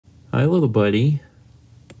Hi, little buddy.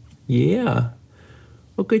 Yeah.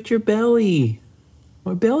 Look at your belly.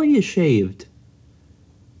 My belly is shaved.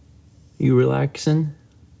 You relaxing?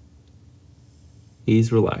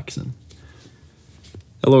 He's relaxing.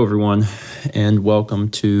 Hello, everyone, and welcome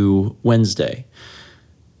to Wednesday.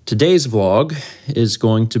 Today's vlog is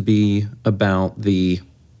going to be about the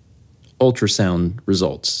ultrasound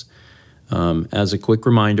results. As a quick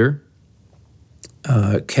reminder,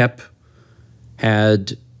 Kep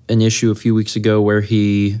had an issue a few weeks ago where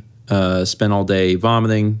he spent all day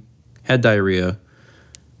vomiting, had diarrhea,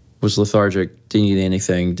 was lethargic, didn't eat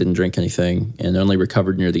anything, didn't drink anything, and only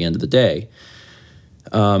recovered near the end of the day.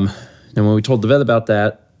 And when we told the vet about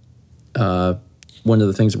that, one of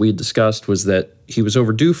the things we had discussed was that he was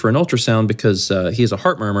overdue for an ultrasound because he has a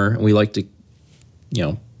heart murmur, and we like to,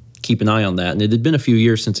 keep an eye on that. And it had been a few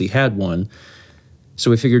years since he had one,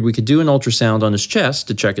 so we figured we could do an ultrasound on his chest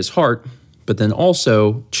to check his heart, but then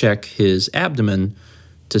also check his abdomen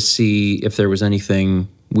to see if there was anything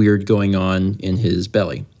weird going on in his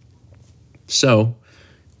belly. So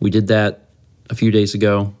we did that a few days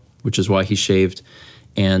ago, which is why he shaved,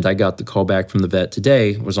 and I got the call back from the vet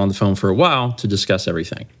today, was on the phone for a while to discuss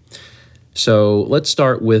everything. So let's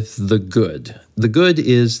start with the good. The good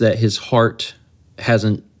is that his heart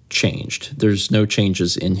hasn't changed. There's no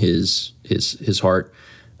changes in his heart.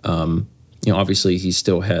 Obviously he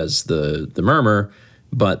still has the murmur,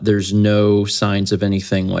 but there's no signs of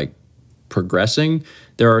anything like progressing.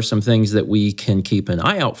 There are some things that we can keep an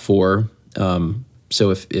eye out for. So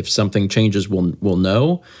if something changes, we'll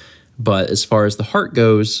know. But as far as the heart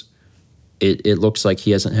goes, it looks like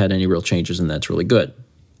he hasn't had any real changes, and that's really good.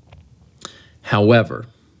 However,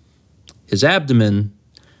 his abdomen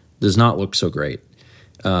does not look so great.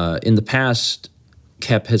 In the past,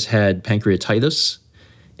 Kep has had pancreatitis,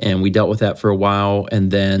 and we dealt with that for a while, and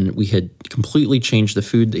then we had completely changed the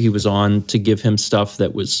food that he was on to give him stuff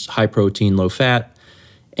that was high protein, low fat,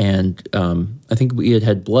 and I think we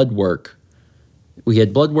had blood work. We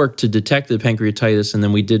had blood work to detect the pancreatitis, and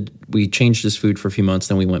then we changed his food for a few months,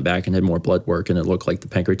 then we went back and had more blood work, and it looked like the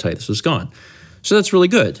pancreatitis was gone. So that's really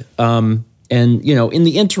good. And, in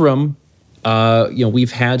the interim,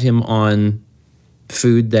 we've had him on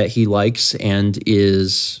food that he likes and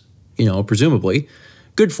is, presumably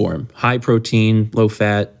good for him. High protein, low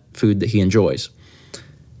fat food that he enjoys.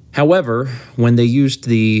 However, when they used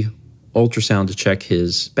the ultrasound to check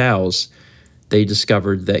his bowels, they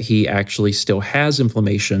discovered that he actually still has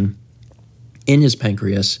inflammation in his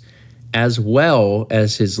pancreas, as well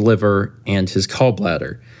as his liver and his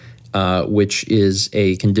gallbladder, which is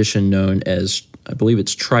a condition known as, I believe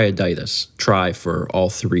it's triaditis, tri for all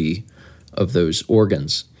three of those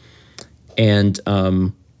organs. And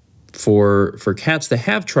for cats that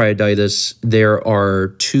have triaditis, there are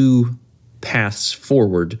two paths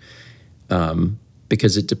forward,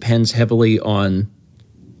 because it depends heavily on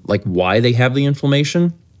why they have the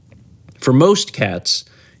inflammation. For most cats,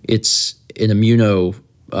 it's an immuno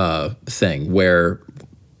thing where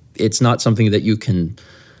it's not something that you can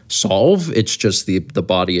solve. It's just the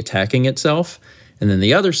body attacking itself. And then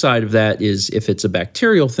the other side of that is if it's a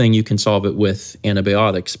bacterial thing, you can solve it with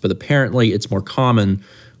antibiotics. But apparently it's more common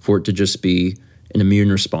for it to just be an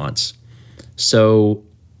immune response. So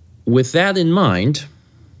with that in mind,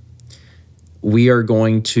 we are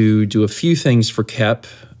going to do a few things for Kep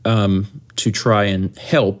to try and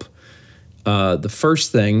help. The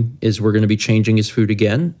first thing is we're going to be changing his food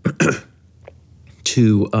again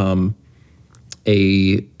to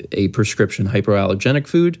a prescription hypoallergenic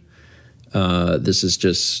food. This is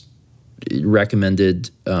just recommended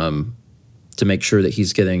to make sure that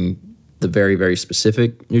he's getting the very, very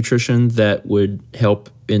specific nutrition that would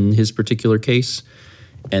help in his particular case.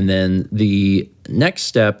 And then the next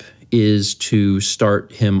step is to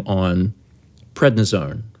start him on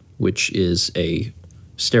prednisone, which is a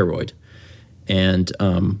steroid. And,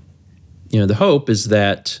 the hope is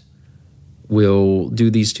that we'll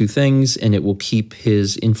do these two things and it will keep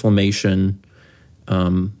his inflammation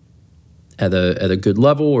at a good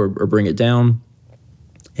level or bring it down.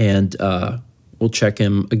 And we'll check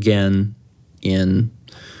him again in,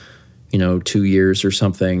 2 years or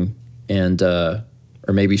something, and or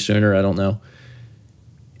maybe sooner, I don't know.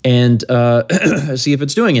 And see if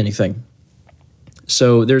it's doing anything.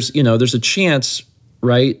 So there's a chance,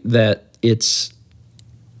 right, that it's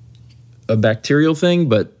a bacterial thing,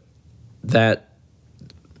 but that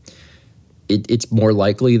it's more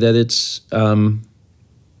likely that it's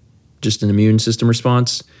just an immune system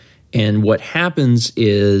response. And what happens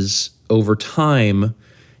is over time,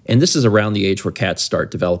 and this is around the age where cats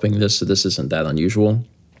start developing this, so this isn't that unusual,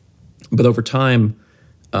 but over time,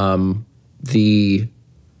 the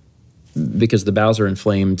because the bowels are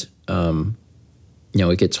inflamed,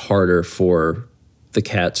 it gets harder for the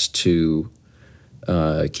cats to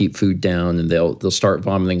keep food down, and they'll start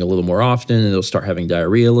vomiting a little more often, and they'll start having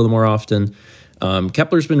diarrhea a little more often.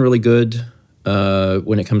 Kepler's been really good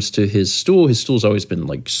when it comes to his stool. His stool's always been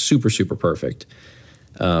like super, super perfect.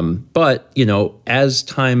 But, as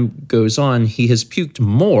time goes on, he has puked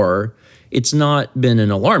more. It's not been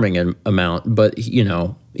an alarming amount, but,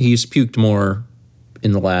 he's puked more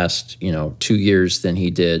in the last, 2 years than he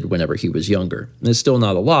did whenever he was younger. And it's still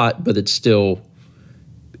not a lot, but it's still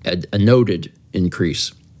a noted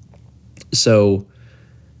increase. So,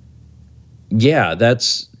 yeah,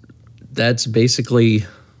 that's basically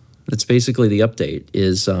the update.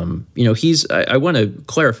 Is I want to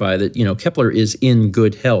clarify that Kepler is in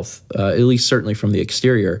good health, at least certainly from the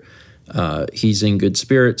exterior. He's in good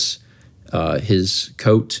spirits. His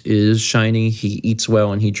coat is shiny. He eats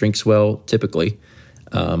well and he drinks well typically.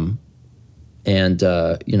 I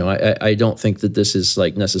don't think that this is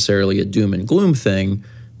like necessarily a doom and gloom thing,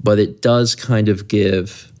 but it does kind of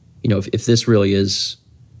give, if this really is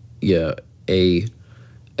a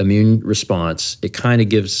immune response, it kind of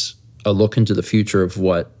gives a look into the future of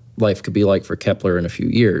what life could be like for Kepler in a few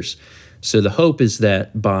years. So the hope is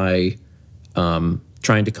that by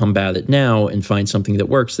trying to combat it now and find something that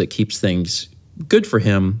works, that keeps things good for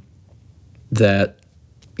him, that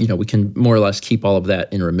we can more or less keep all of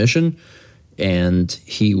that in remission, and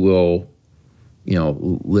he will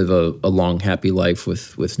live a long, happy life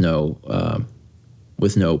with no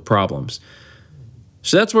problems.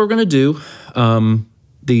 So that's what we're going to do.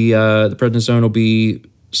 The prednisone will be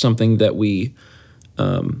something that we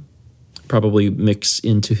probably mix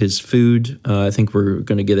into his food. I think we're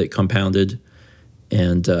going to get it compounded,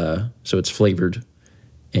 and so it's flavored,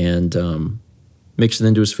 and mix it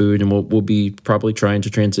into his food. And we'll be probably trying to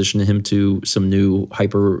transition him to some new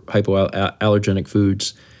hypoallergenic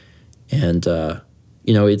foods. And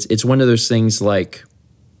it's one of those things, like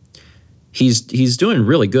he's doing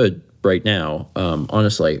really good right now,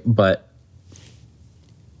 honestly. But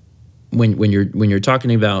when you're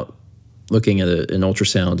talking about looking at an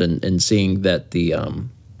ultrasound and seeing that the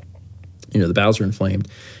bowels are inflamed,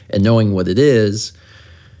 and knowing what it is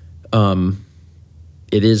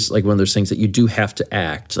like one of those things that you do have to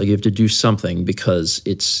act. Like, you have to do something, because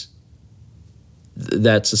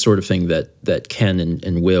that's the sort of thing that can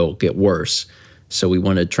and will get worse. So we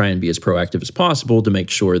want to try and be as proactive as possible to make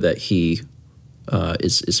sure that he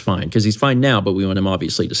is fine, because he's fine now, but we want him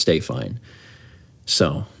obviously to stay fine.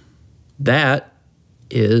 So that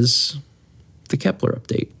is the Kepler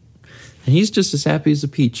update, and he's just as happy as a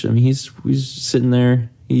peach. I mean, he's sitting there.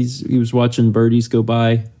 He was watching birdies go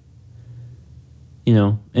by.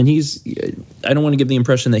 And I don't want to give the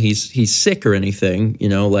impression that he's sick or anything.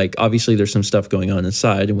 Like, obviously there's some stuff going on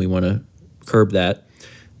inside, and we want to curb that.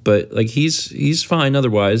 But like, he's fine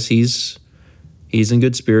otherwise. He's in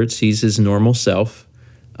good spirits. He's his normal self.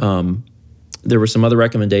 There were some other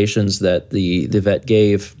recommendations that the vet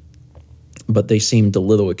gave, but they seemed a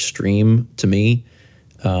little extreme to me.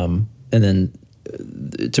 And then,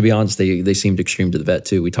 to be honest, they seemed extreme to the vet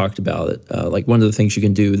too. We talked about it. Like, one of the things you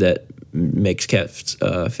can do that makes cats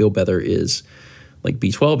feel better is like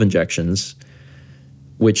B12 injections,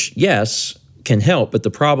 which, yes, can help. But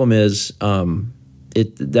the problem is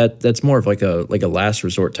that's more of like a last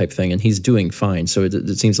resort type thing, and he's doing fine. So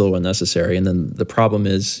it seems a little unnecessary. And then the problem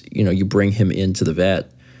is, you bring him into the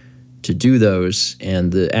vet to do those,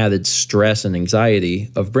 and the added stress and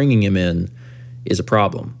anxiety of bringing him in is a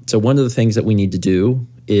problem. So one of the things that we need to do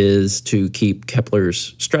is to keep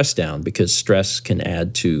Kepler's stress down, because stress can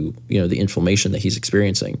add to, the inflammation that he's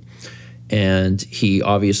experiencing. And he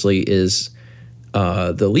obviously is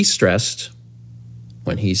the least stressed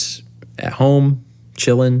when he's at home,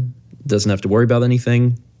 chilling, doesn't have to worry about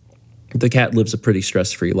anything. The cat lives a pretty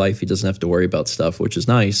stress-free life. He doesn't have to worry about stuff, which is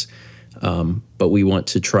nice. But we want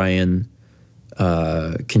to try and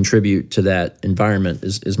contribute to that environment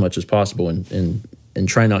as much as possible, and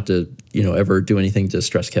try not to, ever do anything to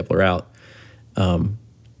stress Kepler out,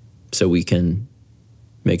 so we can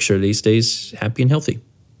make sure that he stays happy and healthy.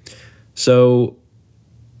 So,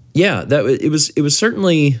 yeah, it was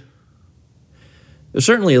certainly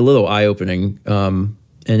a little eye-opening, and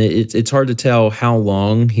it's hard to tell how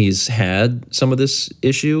long he's had some of this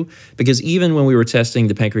issue, because even when we were testing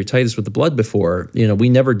the pancreatitis with the blood before, we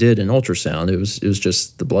never did an ultrasound. It was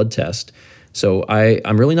just the blood test. So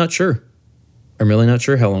I'm really not sure. I'm really not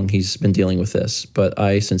sure how long he's been dealing with this, but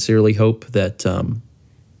I sincerely hope that,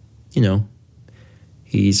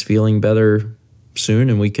 he's feeling better soon,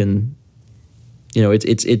 and we can,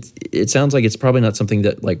 it sounds like it's probably not something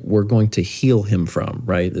that like we're going to heal him from,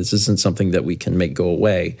 right? This isn't something that we can make go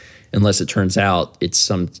away unless it turns out it's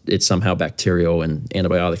somehow bacterial and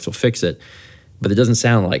antibiotics will fix it. But it doesn't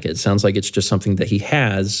sound like it. It sounds like it's just something that he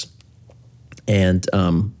has, and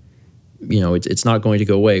it's not going to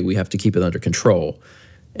go away. We have to keep it under control,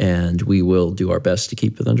 and we will do our best to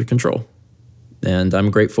keep it under control. And I'm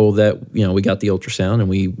grateful that, we got the ultrasound and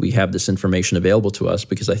we have this information available to us,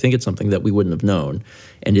 because I think it's something that we wouldn't have known.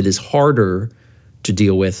 And it is harder to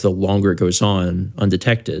deal with the longer it goes on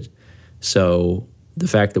undetected. So the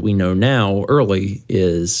fact that we know now early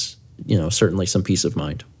is, certainly some peace of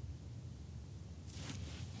mind.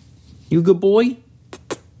 You a good boy?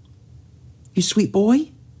 You sweet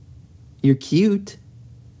boy? You're cute.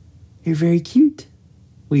 You're very cute.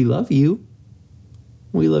 We love you.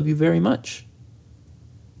 We love you very much.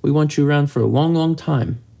 We want you around for a long, long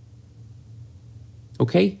time.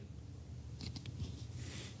 Okay?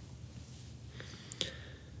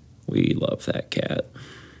 We love that cat.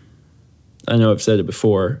 I know I've said it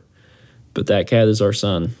before, but that cat is our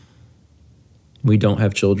son. We don't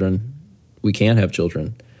have children. We can't have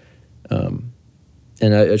children.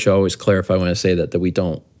 And I should always clarify when I say that we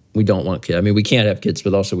don't want kids. I mean, we can't have kids,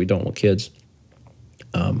 but also we don't want kids.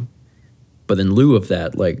 But in lieu of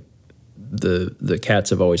that, like, the cats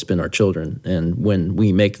have always been our children. And when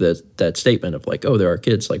we make that statement of like, oh, they're our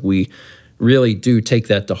kids, like, we really do take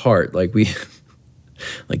that to heart. Like,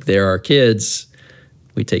 like, they're our kids.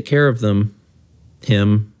 We take care of them.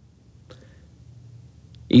 Him.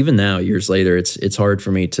 Even now, years later, it's hard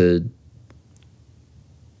for me to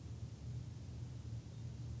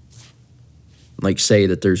like say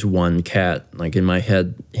that there's one cat. Like, in my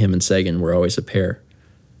head, him and Sagan were always a pair.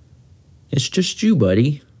 It's just you,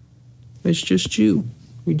 buddy. It's just you.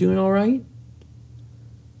 You doing all right?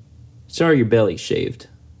 Sorry your belly's shaved.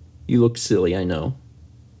 You look silly, I know.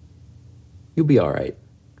 You'll be all right.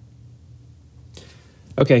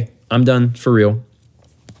 Okay, I'm done for real.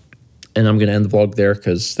 And I'm going to end the vlog there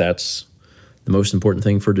because that's the most important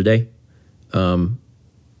thing for today. Thank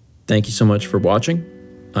you so much for watching.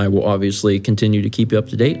 I will obviously continue to keep you up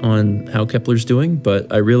to date on how Kepler's doing,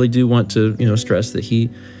 but I really do want to, stress that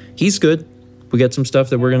he's good. We got some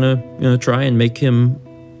stuff that we're gonna try and make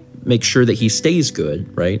sure that he stays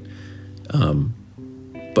good, right?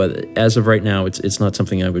 But as of right now, it's not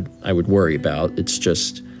something I would worry about. It's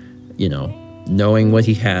just, knowing what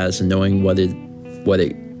he has and knowing what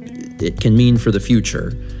it can mean for the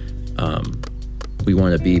future. We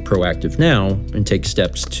want to be proactive now and take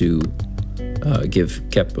steps to give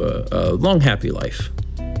Kep a long, happy life,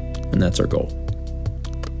 and that's our goal.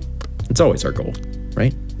 It's always our goal,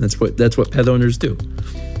 right? That's what pet owners do.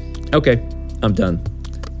 Okay, I'm done.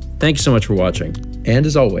 Thank you so much for watching. And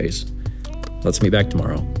as always, let's meet back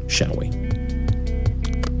tomorrow, shall we?